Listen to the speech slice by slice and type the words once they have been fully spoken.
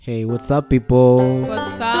Hey, what's up, people?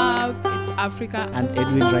 What's up? It's Africa. And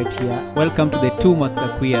Edwin right here. Welcome to the Two Master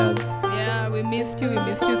Queers. Yeah, we missed you. We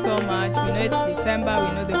missed you so much. We know it's December.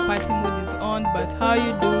 We know the party mood is on. But how are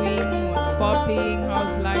you doing? What's popping?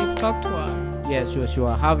 How's life? Talk to us. Yeah, sure.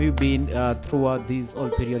 How have you been throughout this whole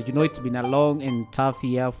period? You know, it's been a long and tough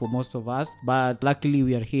year for most of us, but luckily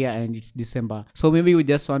we are here and it's December. So maybe we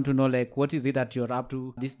just want to know, like, what is it that you're up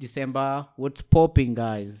to this December? What's popping,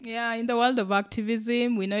 guys? Yeah, in the world of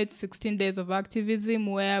activism, we know it's 16 days of activism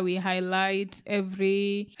where we highlight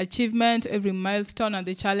every achievement, every milestone, and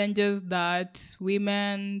the challenges that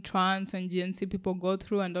women, trans, and GNC people go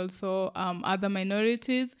through, and also other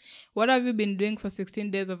minorities. What have you been doing for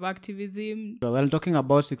 16 days of activism? Well, talking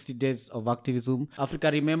about 60 days of activism,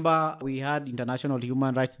 Africa, remember we had International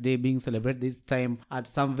Human Rights Day being celebrated this time at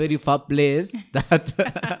some very far place that,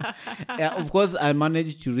 yeah, of course, I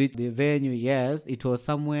managed to reach the venue. Yes, it was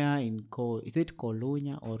somewhere in, is it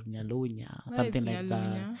Colunya or Nyalunya? Something like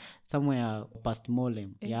that. Somewhere past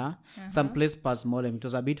Molem, yeah? Some place past Molem. It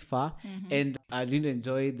was a bit far, and I didn't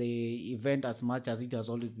enjoy the event as much as it has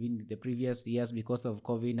always been the previous years because of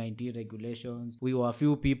COVID-19 regulations. We were a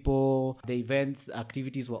few people. The events,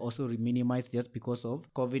 activities were also minimized just because of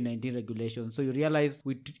COVID-19 regulations. So you realize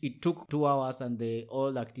it took 2 hours and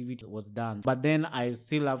all activity was done. But then I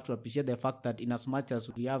still have to appreciate the fact that in as much as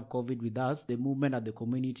we have COVID with us, the movement and the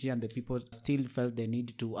community and the people still felt the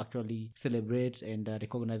need to actually celebrate and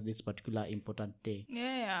recognize this particular important day.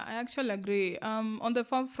 Yeah, I actually agree. On the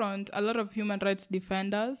forefront, a lot of human rights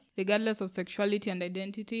defenders, regardless of sexuality and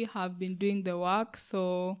identity, have been doing the work.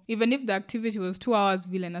 So even if the activity was 2 hours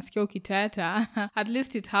vile nasikia ukiteta, at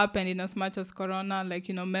least it happened in as much as corona,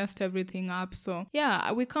 messed everything up. So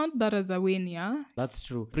yeah, we count that as a win, yeah? That's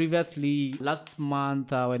true. Previously, last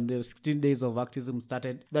month, when the 16 days of activism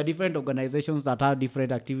started, there are different organizations that have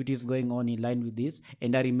different activities going on in line with this.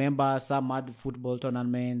 And I remember some had football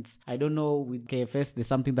tournaments. I don't know, with KFS, there's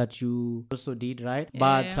something that you also did, right? Yeah,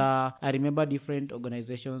 but yeah. I remember different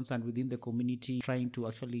organizations and within the community trying to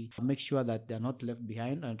actually make sure that they're not left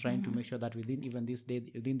behind and trying to make sure that within even this day,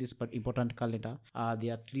 within this important calendar,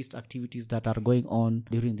 there are at least activities that are going on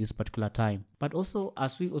during this particular time. But also,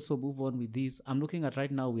 as we also move on with this, I'm looking at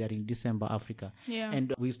right now we are in December, Africa. Yeah.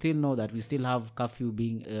 And we still know that we still have curfew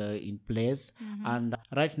being in place. And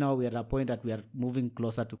right now we are at a point that we are moving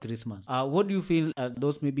closer to Christmas. What do you feel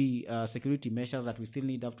those maybe security measures that we still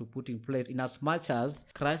need to put in place in as much as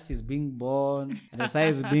Christ is being born, the Messiah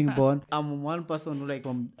is being born? I'm one person who, like,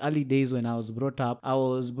 from early days when I was brought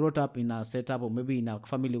up in a setup or maybe in a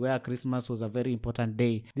family where Christmas was a very important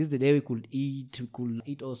day. This is the day we could eat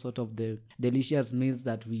all sorts of the delicious meals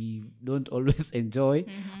that we don't always enjoy.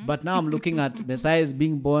 But now I'm looking at Messiah is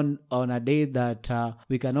being born on a day that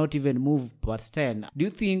we cannot even move past 10. Do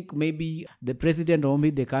you think maybe the president or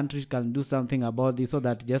maybe the country can do something about this so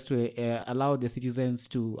that just to allow the citizens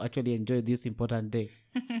to actually enjoy this important day?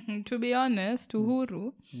 To be honest,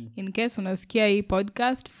 Uhuru, in case unasikia hii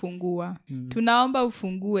podcast, fungua. Tunaomba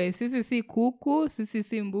ufungue. Sisi si kuku, sisi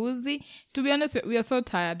si mbuzi. To be honest, we are so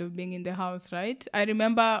tired of being in the house, right? I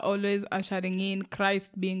remember always ushering in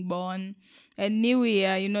Christ being born and New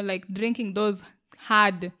Year, drinking those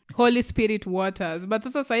hard Holy Spirit waters. But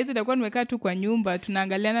sasa saizi takuwa nimekaa tu kwa nyumba,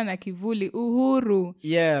 tunaangaliana na kivuli. Uhuru,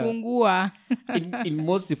 fungua. in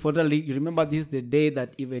most importantly, you remember this is the day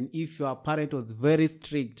that even if your parent was very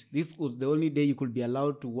strict, this was the only day you could be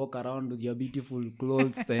allowed to walk around with your beautiful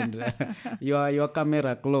clothes and your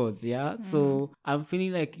camera clothes, yeah? So I'm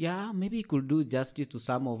feeling like, maybe you could do justice to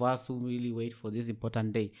some of us who really wait for this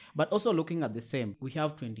important day. But also looking at the same, we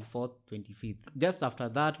have 24th, 25th. Just after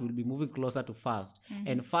that, we'll be moving closer to fast.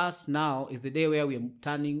 And fast now is the day where we are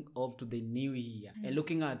turning off to the new year. And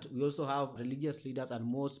looking at, we also have religious leaders and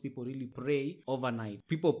most people really pray overnight.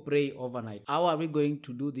 People pray overnight. How are we going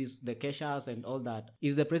to do this, the keshas and all that?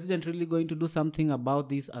 Is the president really going to do something about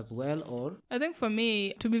this as well? Or I think for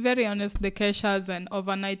me, to be very honest, the keshas and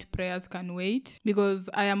overnight prayers can wait, because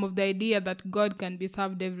I am of the idea that God can be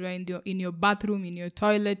served everywhere, in your bathroom, in your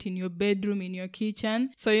toilet, in your bedroom, in your kitchen.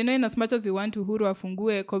 So, in as much as we want Uhuru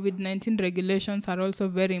afungue, COVID-19 regulations are also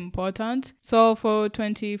very important. So for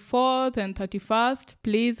 24th and 31st,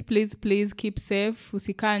 please keep safe.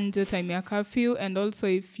 Usika nje time ya curfew. And also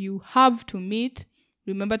if you have to meet,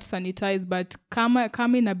 remember to sanitize. But kama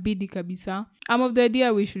inabidi kabisa, I'm of the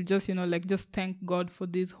idea we should just, just thank God for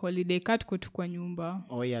this holiday. Katuko tu kwa nyumba.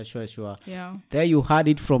 Oh yeah, sure. Yeah. There you heard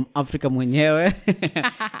it from Africa mwenyewe.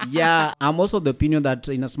 Yeah, I'm also of the opinion that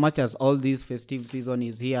in as much as all this festive season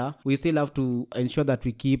is here, we still have to ensure that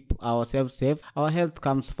we keep ourselves safe. Our health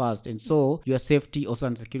comes first, and so your safety also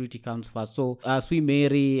and security comes first. So as we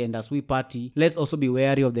marry and as we party, let's also be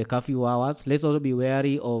wary of the curfew hours. Let's also be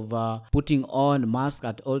wary of putting on masks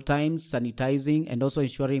at all times, sanitizing, and also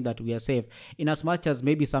ensuring that we are safe. In as much as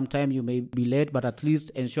maybe sometime you may be late, but at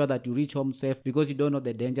least ensure that you reach home safe, because you don't know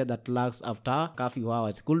the danger that lurks after curfew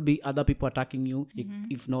hours. It could be other people attacking you,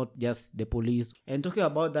 if not just the police. And talking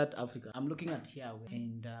about that, Africa, I'm looking at here,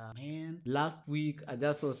 and man, last week I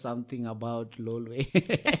just saw something about Lolwe.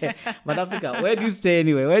 But Africa, where do you stay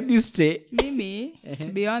anyway? Where do you stay? Mimi, to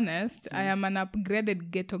be honest, I am an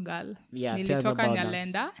upgraded ghetto girl. Yeah, nilitoka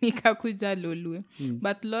Nyalenda nikakuja Lolwe.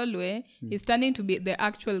 But Lolwe is turning to be the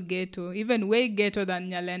actual ghetto, even way ghetto than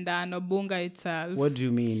Nyalenda and Obunga itself. What do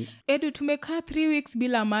you mean? Edu, tumekaa 3 weeks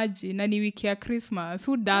bila maji na ni wiki ya Christmas.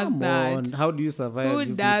 Who does Come that? on. How do you survive? Who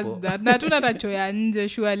you does people? that? Na tuna tacho ya nje,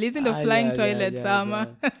 surely. Isn't the flying toilet summer?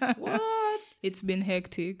 What? It's been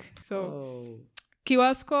hectic. So,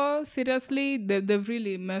 Kiwasko, seriously, they've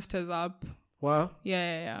really messed us up. Wow.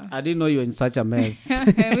 Yeah. I didn't know you were in such a mess.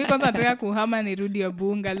 Mi kwanza nataka kuhama nirudi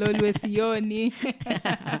Obunga, Lolwe sioni.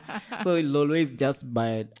 So Lolwe is just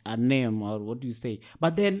by a name, or what do you say?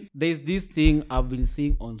 But then there's this thing I've been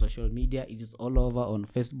seeing on social media. It is all over on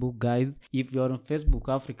Facebook, guys. If you're on Facebook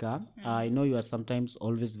Africa, I know you are sometimes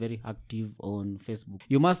always very active on Facebook.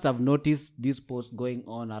 You must have noticed this post going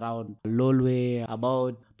on around Lolwe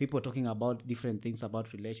about people talking about different things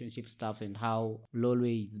about relationship stuff and how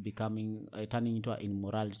Lolwe is becoming turning into an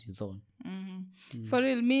immorality zone. For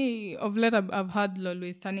real, me of late I've heard Lolwe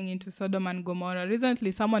is turning into Sodom and Gomorrah.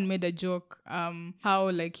 Recently someone made a joke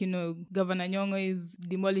how Governor Nyong'o is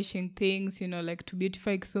demolishing things, to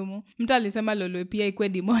beautify Kisumu. Mtu alisema Lolwe pia ikwe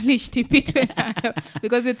demolished ipitwe nayo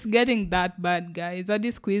because it's getting that bad, guys.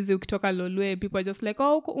 Hadi siku hizi ukitoka Lolwe, people are just like,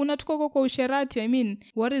 unatoka kwa usherati. I mean,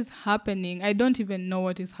 what is happening? I don't even know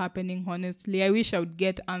what is happening, honestly. I wish I would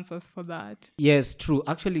get answers for that. Yes, true.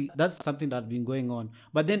 Actually, that's something that's been going on.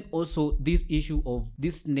 But then also this issue of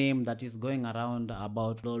this name that is going around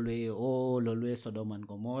about Lolwe, Sodom and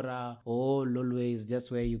Gomorrah. Lolwe is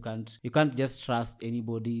just where you can't just trust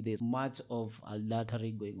anybody. There's much of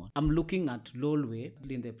adultery going on. I'm looking at Lolwe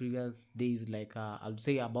in the previous days, like I'll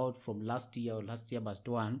say about from last year but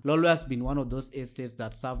one. Lolwe has been one of those estates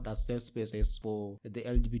that served as safe spaces for the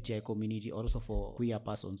LGBTI community, also for queer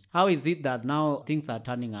persons. How is it that now things are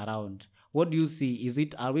turning around? What do you see?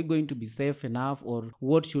 Are we going to be safe enough, or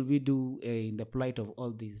what should we do in the plight of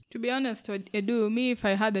all this? To be honest, Edu, if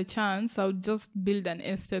I had a chance, I would just build an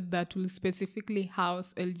estate that will specifically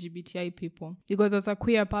house LGBTI people. Because as a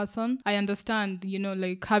queer person, I understand,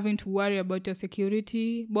 having to worry about your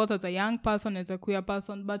security, both as a young person, as a queer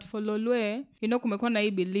person. But for Lolwe, kumekuwa na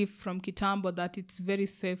hii belief from kitambo that it's very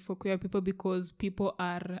safe for queer people because people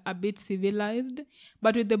are a bit civilized.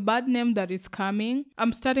 But with the bad name that is coming,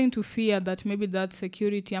 I'm starting to fear that maybe that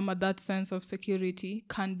security that sense of security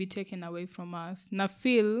can be taken away from us. Na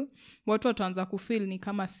feel what wataanza kufeel ni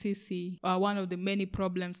kama sisi are one of the many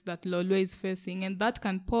problems that Lolwe is facing, and that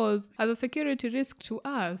can pose as a security risk to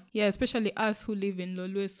us. Yeah, especially us who live in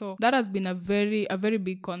Lolwe. So that has been a very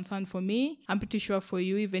big concern for me. I'm pretty sure for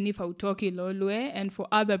you, even if Autoki Lolwe, and for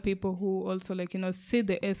other people who also see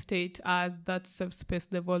the estate as that safe space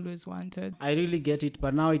they've always wanted. I really get it,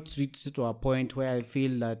 but now it reaches to a point where I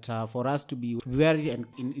feel that for us to be very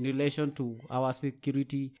in relation to our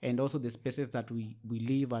security and also the spaces that we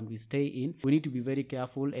live and we stay in, we need to be very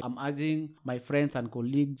careful. I'm urging my friends and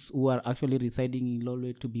colleagues who are actually residing in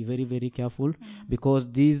Lolwe to be very, very careful,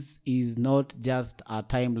 because this is not just a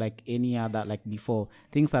time like any other, like before.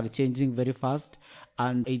 Things are changing very fast,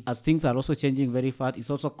 and as things are also changing very fast, it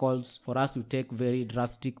also calls for us to take very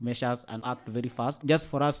drastic measures and act very fast, just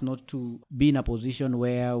for us not to be in a position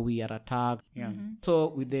where we are attacked. So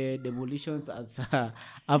with the demolitions, as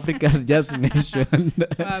Africa's just mentioned,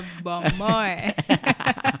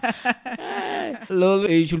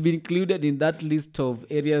 Lolwe should be included in that list of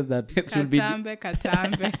areas that should be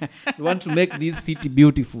Katambe. We want to make this city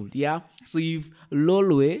beautiful. So if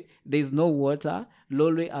Lolwe, there's no water,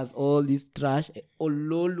 Lolwe has all this trash,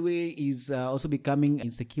 Ololwe is also becoming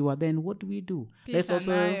insecure, then what do we do? Let's Peter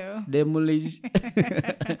also Nayo. demolish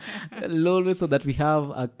Ololwe so that we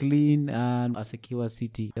have a clean and a secure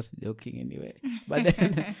city. Just joking anyway. But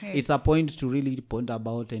then it's a point to really point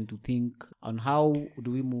about and to think on how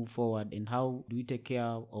do we move forward and how do we take care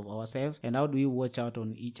of ourselves and how do we watch out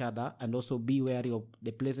on each other and also be wary of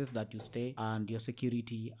the places that you stay and your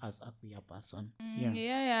security as a queer person.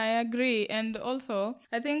 Yeah, I agree. And also,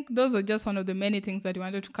 I think those are just one of the many things that we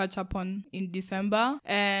wanted to catch up on in December.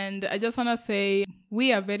 And I just want to say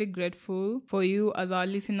we are very grateful for you as our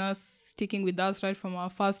listeners sticking with us right from our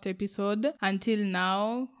first episode until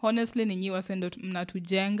now. Honestly, ninyi wase ndo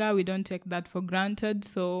mnatujenga. We don't take that for granted.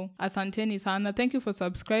 So, asanteni sana. Thank you for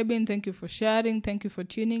subscribing. Thank you for sharing. Thank you for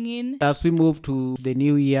tuning in. As we move to the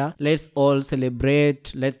new year, let's all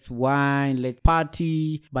celebrate, let's wine, let's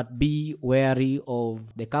party, but be wary of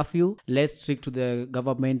the curfew. Let's stick to the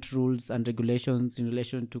government rules and regulations in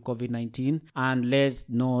relation to COVID-19, and let's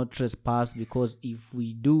not trespass, because if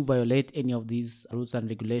we do violate any of these rules and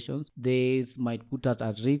regulations, this might put us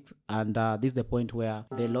at risk, and this is the point where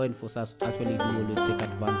the law enforcers actually do always take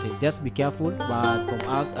advantage. Just be careful, but from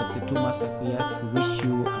us as the Two Master Queers, we wish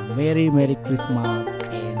you a Merry Christmas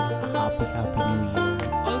and a Happy New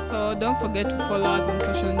Year. Also, don't forget to follow us on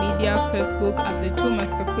social media: Facebook at the Two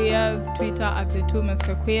Master Queers, Twitter at the Two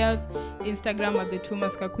Master Queers, Instagram at the Two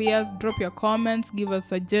Master Queers. Drop your comments, give us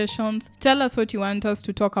suggestions, tell us what you want us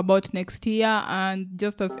to talk about next year, and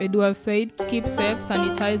just as Edward said, keep safe,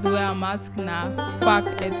 sanitize, wear a mask, na fuck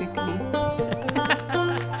ethically.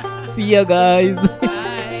 See ya, guys.